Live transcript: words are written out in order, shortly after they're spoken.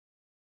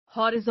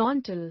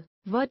horizontal,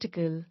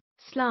 vertical,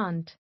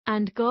 slant,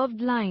 and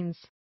curved lines.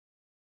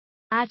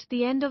 At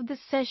the end of this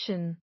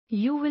session,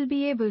 you will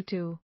be able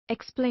to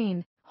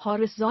explain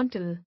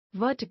horizontal,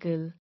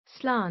 vertical,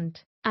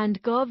 slant, and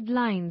curved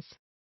lines.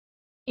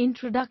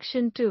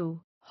 Introduction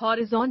to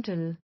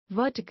horizontal,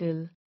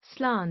 vertical,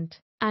 slant,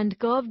 and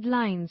curved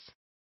lines.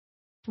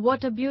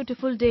 What a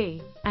beautiful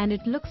day, and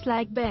it looks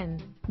like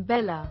Ben,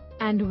 Bella,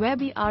 and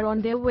Webby are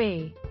on their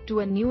way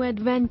to a new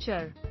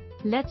adventure.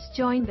 Let's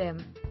join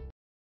them.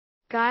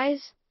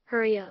 Guys,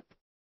 hurry up.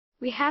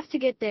 We have to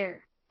get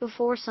there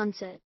before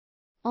sunset.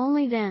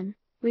 Only then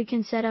we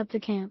can set up the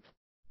camp.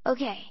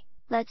 Okay,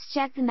 let's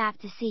check the map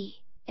to see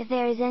if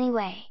there is any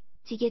way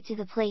to get to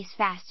the place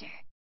faster.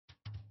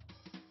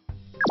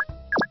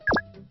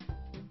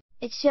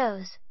 It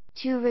shows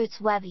 2 routes,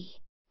 Webby.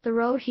 The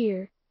road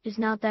here is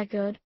not that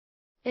good.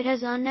 It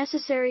has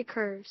unnecessary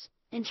curves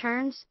and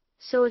turns,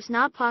 so it's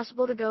not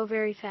possible to go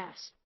very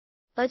fast.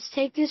 Let's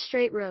take this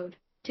straight road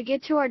to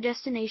get to our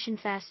destination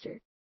faster.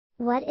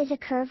 What is a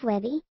curve,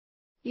 Webby?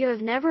 You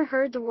have never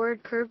heard the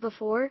word curve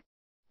before?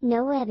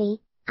 No, Webby,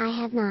 I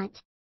have not.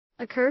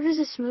 A curve is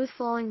a smooth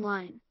flowing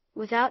line,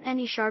 without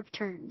any sharp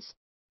turns.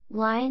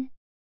 Line?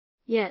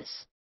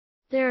 Yes.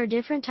 There are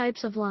different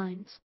types of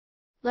lines.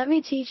 Let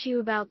me teach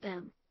you about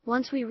them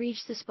once we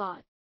reach the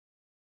spot.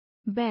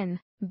 Ben,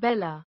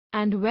 Bella,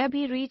 and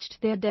Webby reached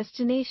their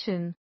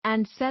destination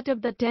and set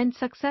up the tent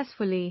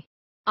successfully.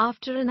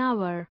 After an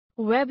hour,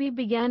 Webby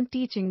began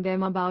teaching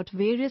them about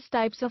various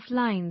types of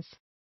lines.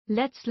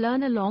 Let's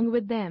learn along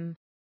with them.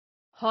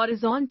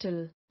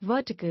 Horizontal,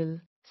 vertical,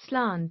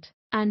 slant,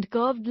 and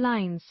curved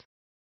lines.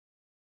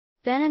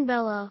 Ben and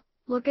Bella,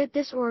 look at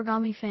this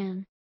origami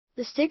fan.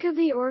 The stick of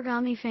the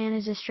origami fan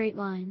is a straight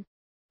line.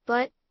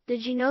 But,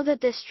 did you know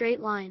that this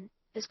straight line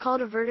is called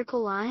a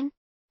vertical line?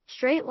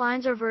 Straight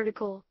lines are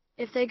vertical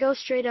if they go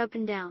straight up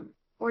and down,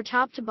 or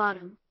top to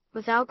bottom,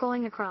 without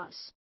going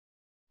across.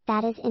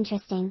 That is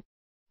interesting.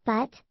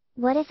 But,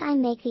 what if I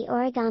make the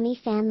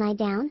origami fan lie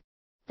down?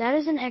 That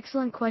is an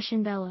excellent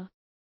question, Bella.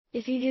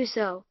 If you do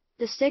so,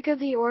 the stick of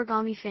the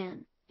origami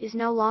fan is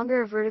no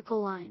longer a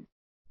vertical line.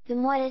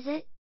 Then what is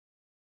it?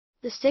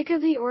 The stick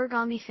of the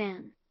origami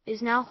fan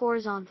is now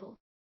horizontal.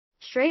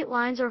 Straight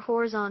lines are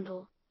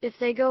horizontal if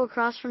they go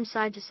across from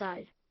side to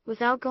side,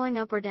 without going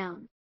up or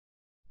down.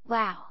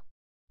 Wow.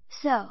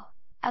 So,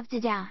 up to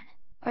down,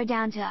 or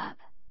down to up,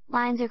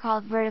 lines are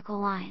called vertical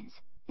lines,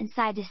 and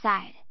side to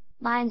side,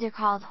 lines are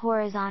called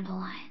horizontal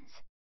lines.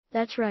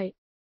 That's right.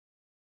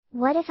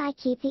 What if I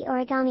keep the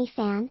origami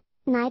fan,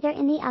 neither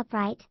in the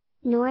upright,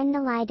 nor in the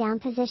lie-down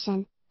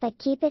position, but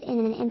keep it in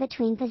an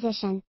in-between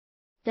position?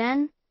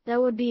 Then, that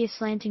would be a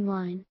slanting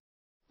line.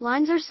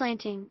 Lines are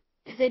slanting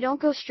if they don't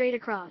go straight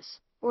across,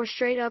 or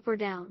straight up or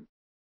down.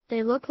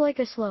 They look like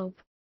a slope.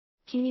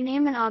 Can you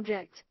name an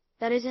object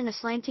that is in a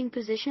slanting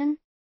position?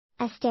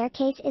 A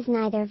staircase is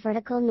neither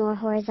vertical nor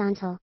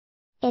horizontal.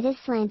 It is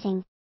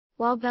slanting.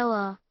 Well,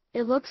 Bella,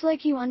 it looks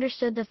like you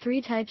understood the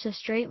 3 types of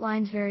straight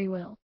lines very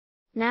well.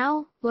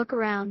 Now, look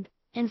around,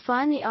 and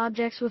find the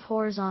objects with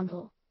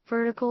horizontal,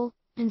 vertical,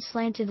 and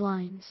slanted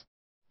lines.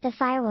 The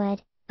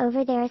firewood,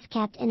 over there, is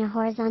kept in a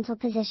horizontal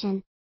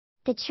position.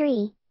 The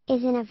tree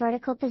is in a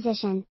vertical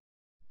position.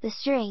 The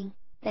string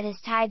that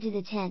is tied to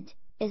the tent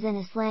is in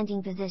a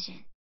slanting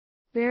position.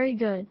 Very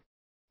good.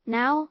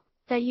 Now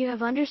that you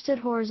have understood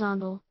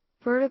horizontal,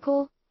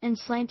 vertical, and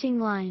slanting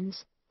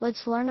lines,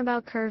 let's learn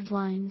about curved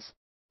lines.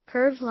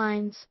 Curved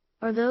lines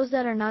are those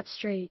that are not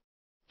straight.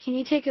 Can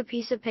you take a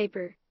piece of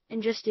paper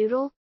and just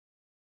doodle?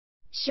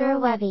 Sure,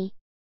 Webby.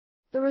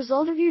 The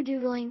result of your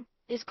doodling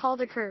is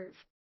called a curve.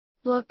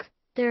 Look,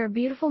 there are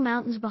beautiful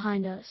mountains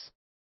behind us.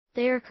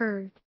 They are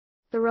curved.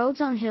 The roads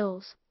on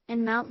hills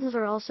and mountains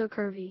are also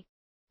curvy.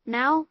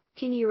 Now,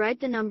 can you write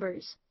the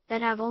numbers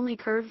that have only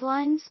curved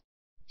lines?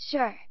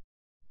 Sure.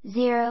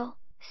 0,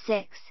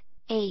 6,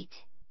 8,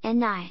 and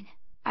 9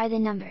 are the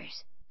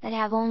numbers that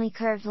have only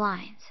curved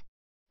lines.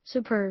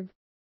 Superb.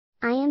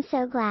 I am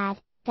so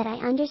glad that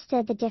I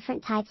understood the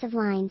different types of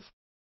lines.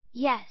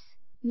 Yes,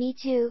 me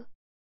too.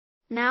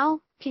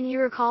 Now, can you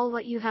recall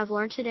what you have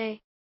learned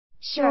today?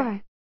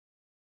 Sure.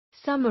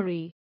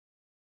 Summary.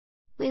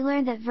 We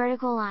learned that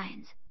vertical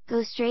lines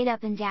go straight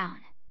up and down,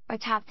 or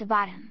top to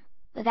bottom,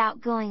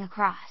 without going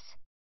across.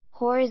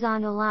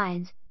 Horizontal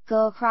lines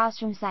go across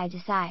from side to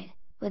side,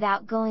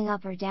 without going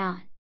up or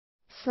down.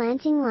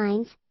 Slanting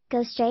lines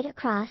go straight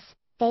across,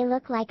 they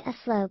look like a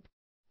slope.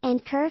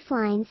 And curved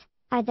lines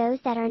are those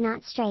that are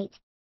not straight.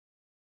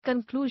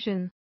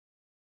 Conclusion.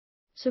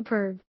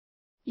 Superb.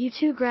 You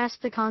two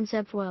grasped the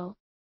concept well.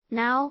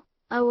 Now,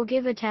 I will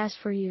give a task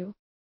for you.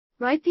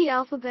 Write the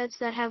alphabets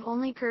that have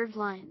only curved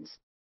lines.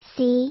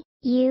 C,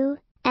 U,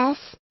 S,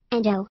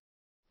 and O.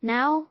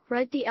 Now,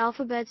 write the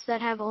alphabets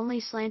that have only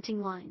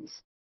slanting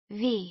lines.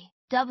 V,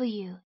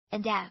 W,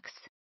 and X.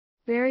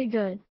 Very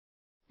good.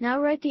 Now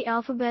write the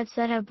alphabets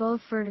that have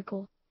both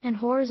vertical and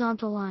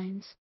horizontal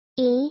lines.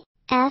 E,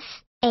 F,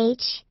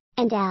 H,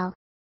 and L.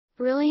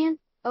 Brilliant.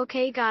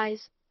 Okay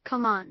guys,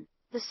 come on.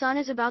 The sun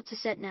is about to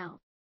set now.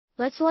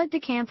 Let's light the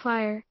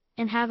campfire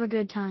and have a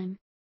good time.